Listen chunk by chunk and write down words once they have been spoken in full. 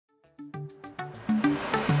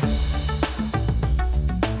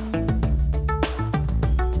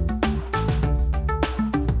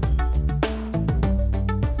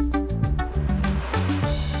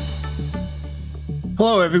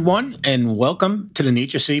Hello, everyone, and welcome to the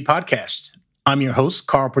Nature City podcast. I'm your host,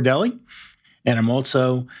 Carl Pradelli, and I'm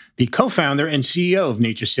also the co-founder and CEO of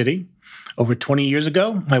Nature City. Over 20 years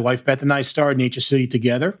ago, my wife Beth and I started Nature City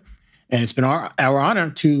together, and it's been our honor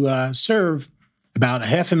to serve about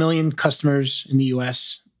 500,000 customers in the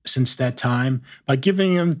U.S. since that time by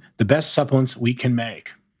giving them the best supplements we can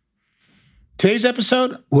make. Today's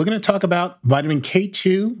episode, we're going to talk about vitamin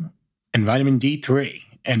K2 and vitamin D3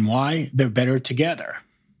 and why they're better together.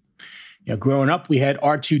 Growing up, we had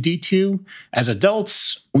R2-D2. As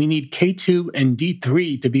adults, we need K2 and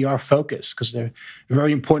D3 to be our focus because they're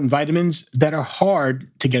very important vitamins that are hard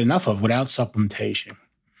to get enough of without supplementation.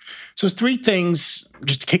 So there's three things,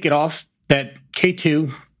 just to kick it off, that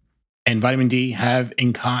K2 and vitamin D have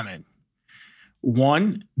in common.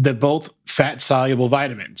 One, they're both fat-soluble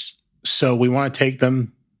vitamins. So we want to take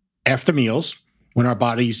them after meals when our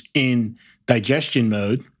body's in digestion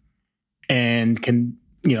mode and can,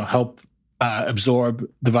 help absorb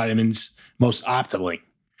the vitamins most optimally.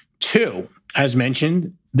 Two, as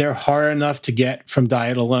mentioned, they're hard enough to get from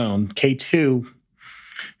diet alone. K2,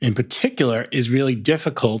 in particular, is really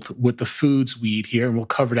difficult with the foods we eat here, and we'll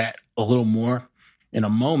cover that a little more in a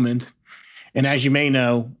moment. And as you may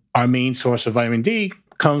know, our main source of vitamin D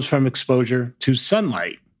comes from exposure to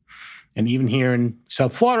sunlight. And even here in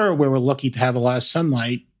South Florida, where we're lucky to have a lot of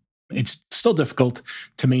sunlight, it's still difficult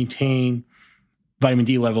to maintain vitamin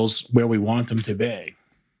D levels where we want them to be.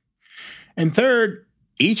 And third,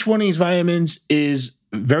 each one of these vitamins is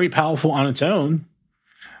very powerful on its own,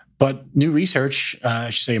 but new research,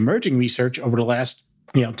 emerging research over the last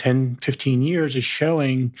 10, 15 years is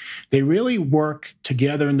showing they really work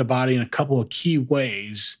together in the body in a couple of key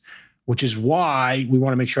ways, which is why we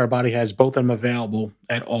want to make sure our body has both of them available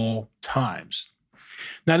at all times.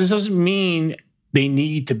 Now, this doesn't mean they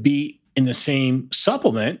need to be in the same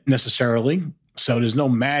supplement necessarily. So there's no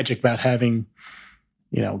magic about having,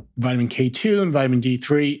 vitamin K2 and vitamin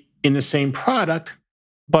D3 in the same product,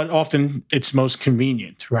 but often it's most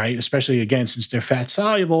convenient, right? Especially, again, since they're fat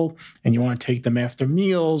soluble and you want to take them after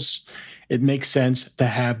meals, it makes sense to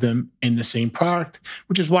have them in the same product,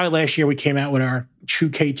 which is why last year we came out with our True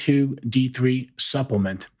K2 D3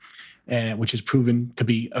 supplement, which has proven to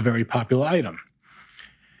be a very popular item.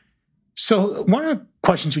 So one of the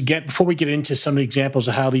questions we get before we get into some of the examples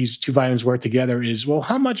of how these two vitamins work together is, well,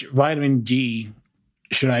 how much vitamin D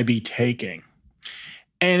should I be taking?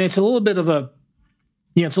 And it's a little bit of a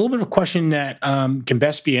question that can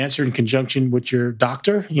best be answered in conjunction with your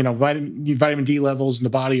doctor. Vitamin D levels in the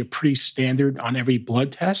body are pretty standard on every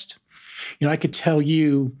blood test. I could tell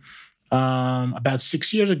you about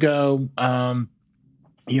 6 years ago,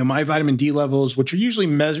 my vitamin D levels, which are usually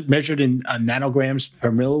measured in nanograms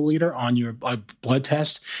per milliliter on your blood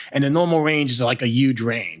test, and the normal range is like a huge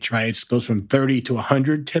range, right? It goes from 30 to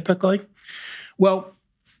 100 typically. Well,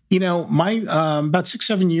 my about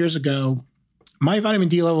 6-7 years ago, my vitamin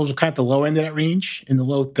D levels were kind of at the low end of that range, in the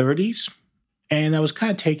low 30s, and I was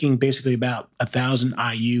kind of taking basically about 1,000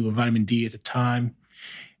 IU of vitamin D at the time.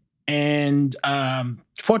 And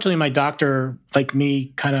fortunately, my doctor, like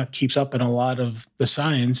me, kind of keeps up in a lot of the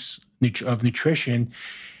science of nutrition.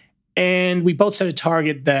 And we both set a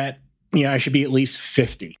target that, I should be at least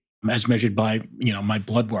 50 as measured by, my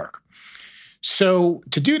blood work. So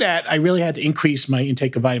to do that, I really had to increase my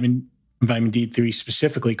intake of vitamin D3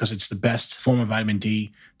 specifically because it's the best form of vitamin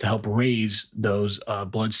D to help raise those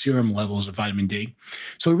blood serum levels of vitamin D.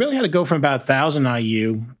 So we really had to go from about 1,000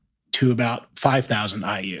 IU to about 5,000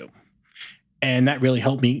 IU. And that really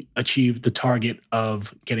helped me achieve the target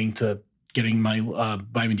of getting my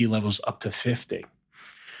vitamin D levels up to 50.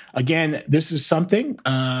 Again, this is something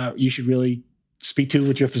you should really speak to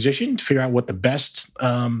with your physician to figure out what the best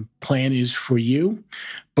plan is for you.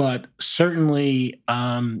 But certainly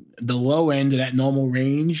the low end of that normal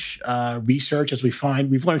range research, as we've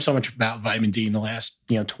learned so much about vitamin D in the last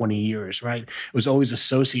 20 years, right? It was always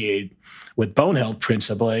associated with bone health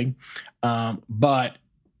principally, but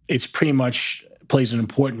it's pretty much plays an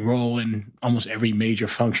important role in almost every major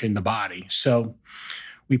function in the body. So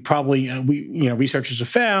we probably, researchers have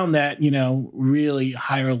found that, really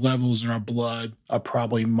higher levels in our blood are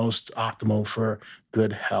probably most optimal for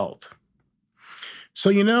good health.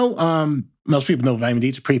 So, most people know vitamin D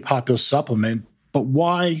is a pretty popular supplement, but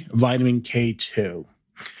why vitamin K2?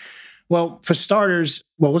 Well, for starters,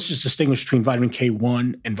 let's just distinguish between vitamin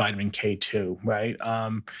K1 and vitamin K2, right?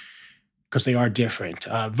 Because they are different.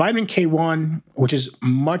 Vitamin K1, which is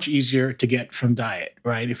much easier to get from diet,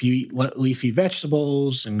 right? If you eat leafy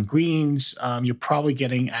vegetables and greens, you're probably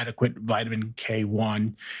getting adequate vitamin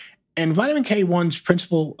K1. And vitamin K1's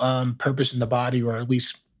principal purpose in the body, or at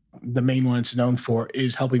least the main one it's known for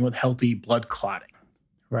is helping with healthy blood clotting,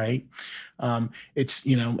 right? It's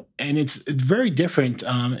and it's very different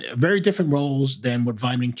roles than what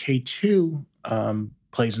vitamin K2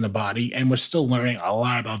 plays in the body, and we're still learning a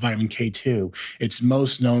lot about vitamin K2. It's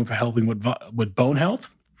most known for helping with bone health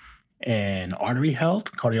and artery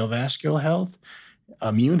health, cardiovascular health,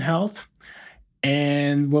 immune health,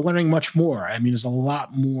 and we're learning much more. I mean, there's a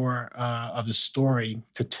lot more of the story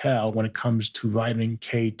to tell when it comes to vitamin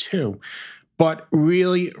K2, but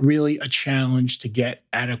really, really a challenge to get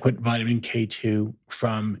adequate vitamin K2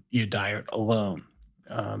 from your diet alone.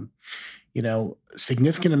 Um,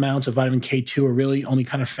 Significant amounts of vitamin K2 are really only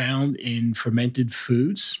kind of found in fermented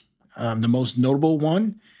foods. The most notable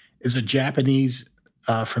one is a Japanese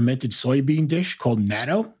fermented soybean dish called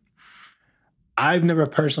natto. I've never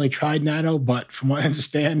personally tried natto, but from what I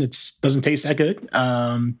understand, it doesn't taste that good.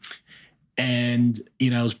 And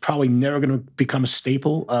it's probably never going to become a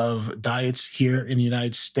staple of diets here in the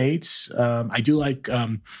United States. I do like,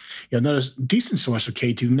 another decent source of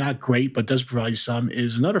K2, not great, but does provide some,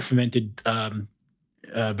 is another fermented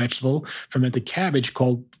vegetable, fermented cabbage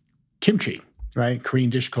called kimchi, right? Korean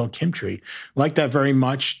dish called kimchi. Like that very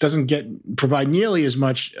much. Doesn't provide nearly as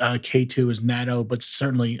much K2 as natto, but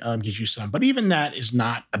certainly gives you some. But even that is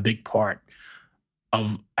not a big part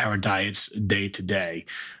of our diets day to day.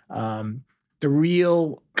 The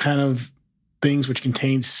real kind of things which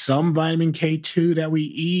contain some vitamin K2 that we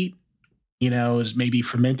eat, is maybe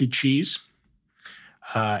fermented cheese,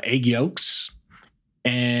 egg yolks,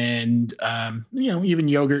 and even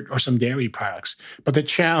yogurt or some dairy products. But the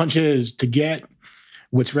challenge is to get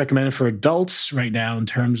what's recommended for adults right now in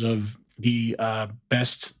terms of the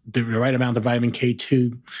right amount of vitamin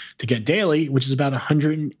K2 to get daily, which is about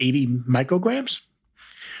 180 micrograms.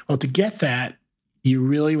 Well, to get that, you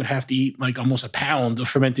really would have to eat like almost a pound of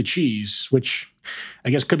fermented cheese, which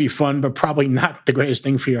I guess could be fun, but probably not the greatest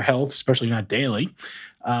thing for your health, especially not daily.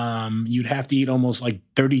 You'd have to eat almost like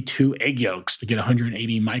 32 egg yolks to get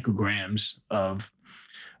 180 micrograms of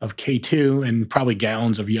K2 and probably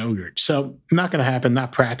gallons of yogurt. So not going to happen,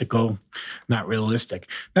 not practical, not realistic.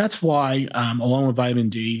 That's why, along with vitamin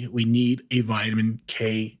D, we need a vitamin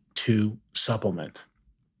K2 supplement.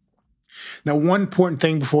 Now, one important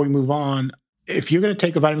thing before we move on, if you're going to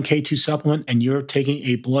take a vitamin K2 supplement and you're taking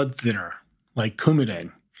a blood thinner like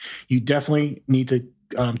Coumadin, you definitely need to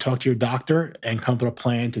talk to your doctor and come up with a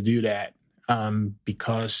plan to do that,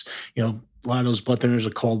 because a lot of those blood thinners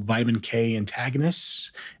are called vitamin K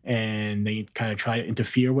antagonists, and they kind of try to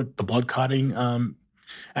interfere with the blood clotting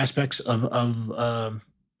aspects of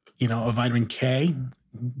vitamin K,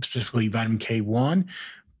 specifically vitamin K1.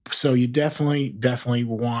 So you definitely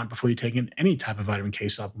want, before you take in any type of vitamin K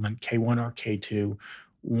supplement, K1 or K2,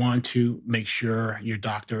 want to make sure your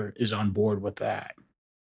doctor is on board with that.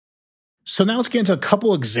 So now let's get into a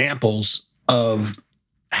couple examples of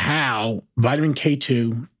how vitamin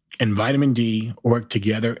K2 and vitamin D work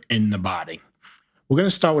together in the body. We're going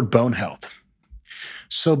to start with bone health.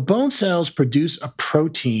 So bone cells produce a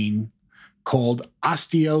protein called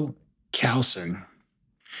osteocalcin.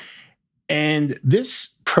 And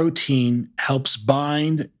this protein helps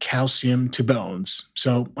bind calcium to bones.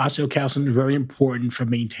 So osteocalcin is very important for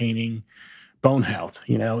maintaining bone health.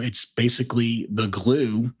 It's basically the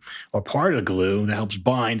glue or part of the glue that helps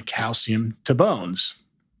bind calcium to bones.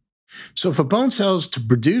 So for bone cells to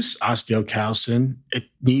produce osteocalcin, it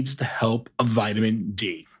needs the help of vitamin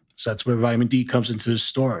D. So that's where vitamin D comes into the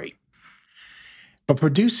story. But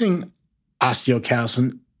producing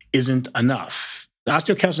osteocalcin isn't enough.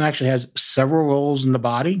 Osteocalcin actually has several roles in the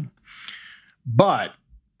body, but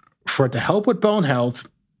for it to help with bone health,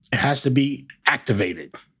 it has to be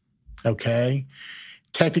activated. Okay.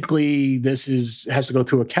 Technically, has to go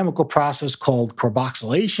through a chemical process called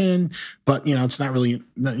carboxylation, but it's not really,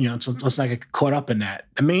 let's not get caught up in that.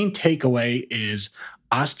 The main takeaway is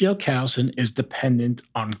osteocalcin is dependent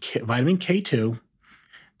on vitamin K2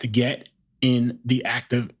 to get in the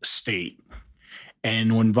active state.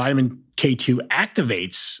 And when vitamin K2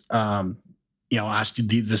 activates,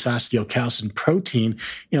 this osteocalcin protein,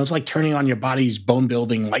 it's like turning on your body's bone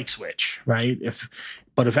building light switch, right? If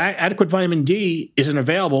adequate vitamin D isn't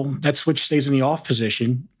available, that switch stays in the off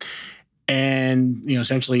position, and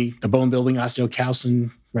essentially the bone building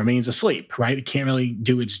osteocalcin remains asleep, right? It can't really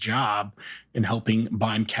do its job in helping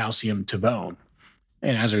bind calcium to bone,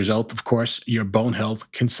 and as a result, of course, your bone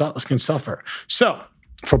health can suffer. So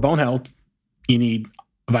for bone health, you need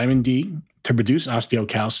vitamin D to produce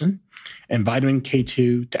osteocalcin and vitamin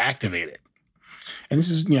K2 to activate it. And this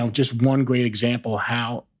is, just one great example of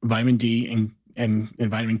how vitamin D and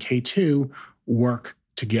vitamin K2 work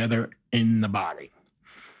together in the body.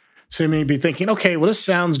 So you may be thinking, okay, well, this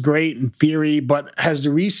sounds great in theory, but has the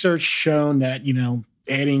research shown that,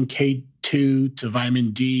 adding K2 to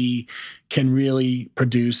vitamin D can really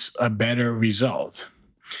produce a better result?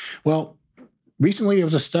 Well, recently there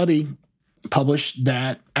was a study published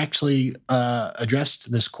that actually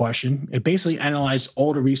addressed this question. It basically analyzed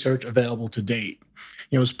all the research available to date.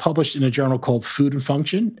 It was published in a journal called Food and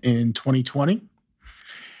Function in 2020.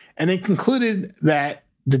 And they concluded that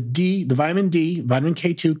the vitamin D, vitamin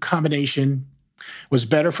K2 combination was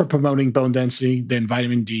better for promoting bone density than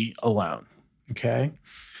vitamin D alone. Okay.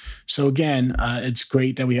 So again, it's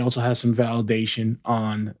great that we also have some validation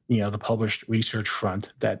on the published research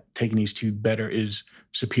front that taking these two better is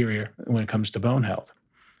superior when it comes to bone health.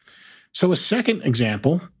 So a second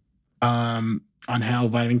example on how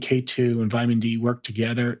vitamin K2 and vitamin D work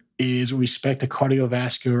together is with respect to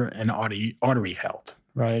cardiovascular and artery health,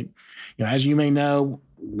 right? As you may know,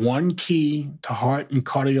 one key to heart and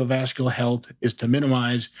cardiovascular health is to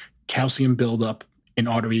minimize calcium buildup in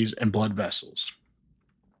arteries and blood vessels.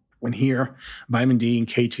 When here, vitamin D and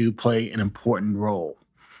K2 play an important role.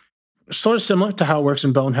 Sort of similar to how it works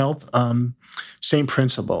in bone health, same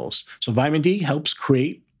principles. So vitamin D helps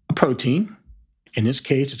create a protein. In this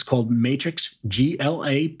case, it's called matrix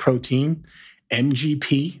GLA protein,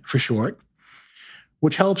 MGP for short,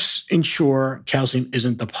 which helps ensure calcium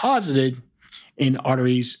isn't deposited in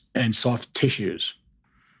arteries and soft tissues.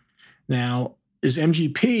 Now, this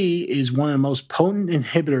MGP is one of the most potent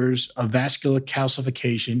inhibitors of vascular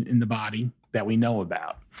calcification in the body that we know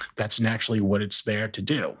about. That's naturally what it's there to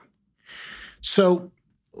do. So,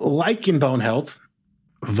 like in bone health,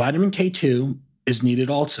 vitamin K2 is needed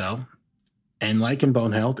also. And like in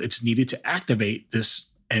bone health, it's needed to activate this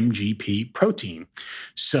MGP protein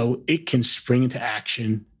so it can spring into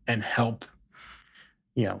action and help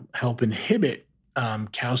inhibit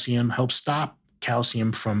calcium, help stop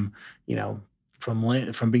calcium from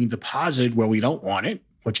being deposited where we don't want it,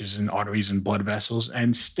 which is in arteries and blood vessels, and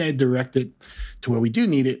instead direct it to where we do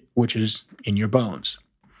need it, which is in your bones.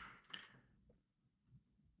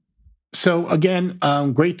 So again,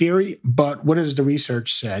 great theory, but what has the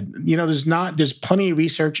research said? There's plenty of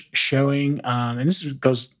research showing, and this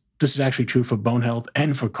is actually true for bone health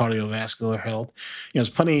and for cardiovascular health. There's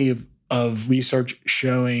plenty of research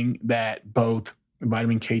showing that both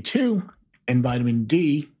vitamin K2 and vitamin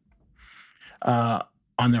D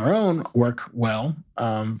on their own work well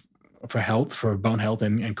for health, for bone health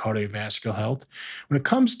and cardiovascular health. When it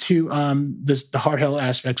comes to the heart health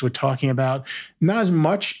aspects we're talking about, not as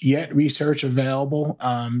much yet research available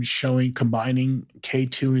showing combining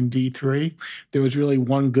K2 and D3. There was really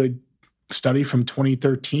one good study from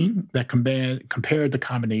 2013 that compared the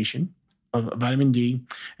combination of vitamin D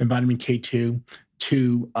and vitamin K2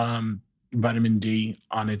 to vitamin D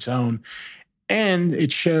on its own. And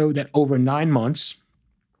it showed that over 9 months,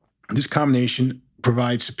 this combination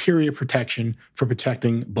provides superior protection for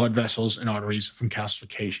protecting blood vessels and arteries from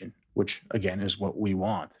calcification, which again is what we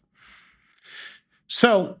want.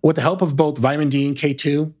 So with the help of both vitamin D and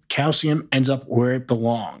K2, calcium ends up where it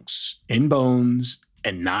belongs, in bones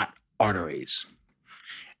and not arteries.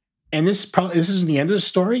 And this isn't the end of the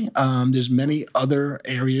story. There's many other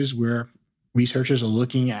areas where researchers are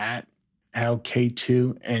looking at how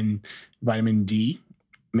K2 and vitamin D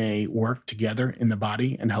may work together in the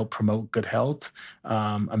body and help promote good health.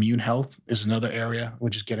 Immune health is another area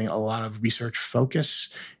which is getting a lot of research focus.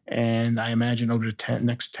 And I imagine over the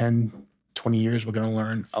next 10, 20 years, we're going to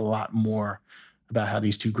learn a lot more about how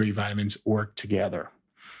these two great vitamins work together.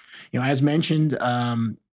 As mentioned,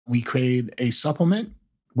 we created a supplement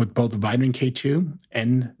with both vitamin K2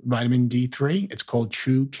 and vitamin D3. It's called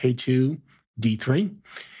True K2 D3.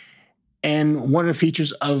 And one of the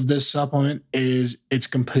features of this supplement is it's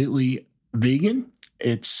completely vegan.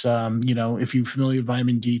 It's, if you're familiar with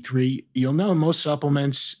vitamin D3, you'll know most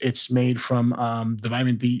supplements, it's made from the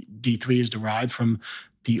vitamin D3 is derived from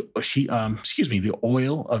the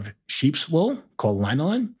oil of sheep's wool called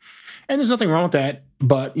lanolin. And there's nothing wrong with that.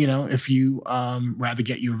 But, if you rather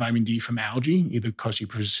get your vitamin D from algae, either because you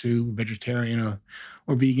pursue vegetarian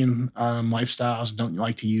or vegan lifestyles, don't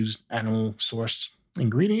like to use animal sourced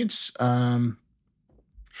ingredients,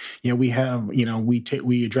 we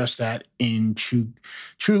address that in True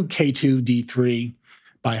K2 D3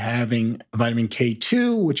 by having vitamin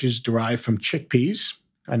K2, which is derived from chickpeas.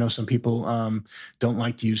 I know some people don't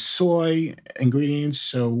like to use soy ingredients,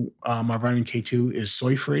 so our vitamin K2 is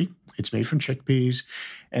soy-free. It's made from chickpeas.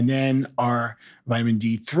 And then our vitamin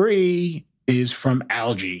D3 is from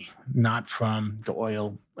algae, not from the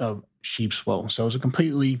oil of sheep's wool. So it's a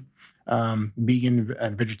completely vegan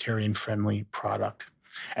and vegetarian-friendly product.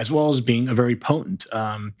 as well as being a very potent.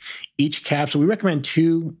 Each capsule, we recommend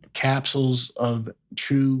 2 capsules of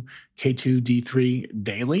True K2D3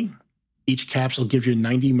 daily. Each capsule gives you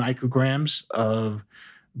 90 micrograms of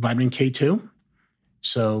vitamin K2.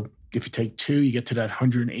 So if you take 2, you get to that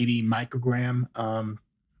 180 microgram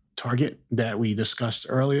target that we discussed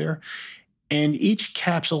earlier. And each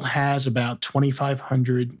capsule has about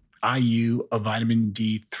 2,500 IU of vitamin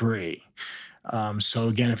D3. So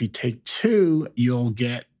again, if you take 2, you'll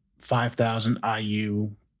get 5,000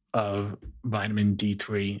 IU of vitamin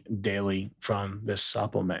D3 daily from this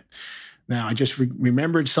supplement. Now, I just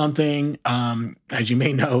remembered something. As you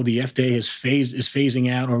may know, the FDA is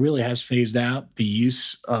phasing out, or really has phased out, the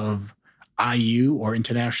use of IU or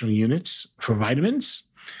international units for vitamins.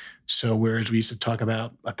 So whereas we used to talk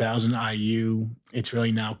about 1,000 IU, it's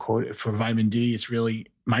really now quoted for vitamin D, it's really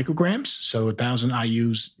micrograms. So 1,000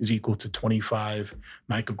 IUs is equal to 25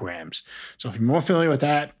 micrograms. So if you're more familiar with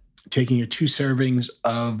that, taking your 2 servings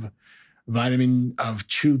of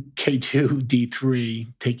True K2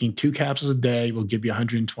 D3, taking 2 capsules a day will give you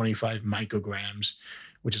 125 micrograms,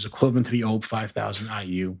 which is equivalent to the old 5,000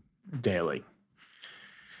 IU daily.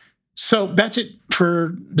 So that's it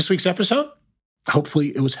for this week's episode.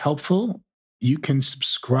 Hopefully it was helpful. You can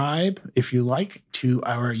subscribe, if you like, to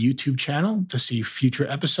our YouTube channel to see future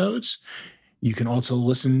episodes. You can also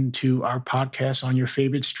listen to our podcast on your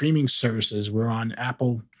favorite streaming services. We're on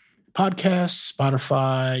Apple Podcasts,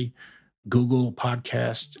 Spotify, Google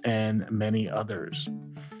Podcasts, and many others.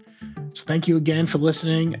 So thank you again for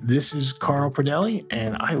listening. This is Carl Pradelli,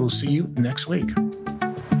 and I will see you next week.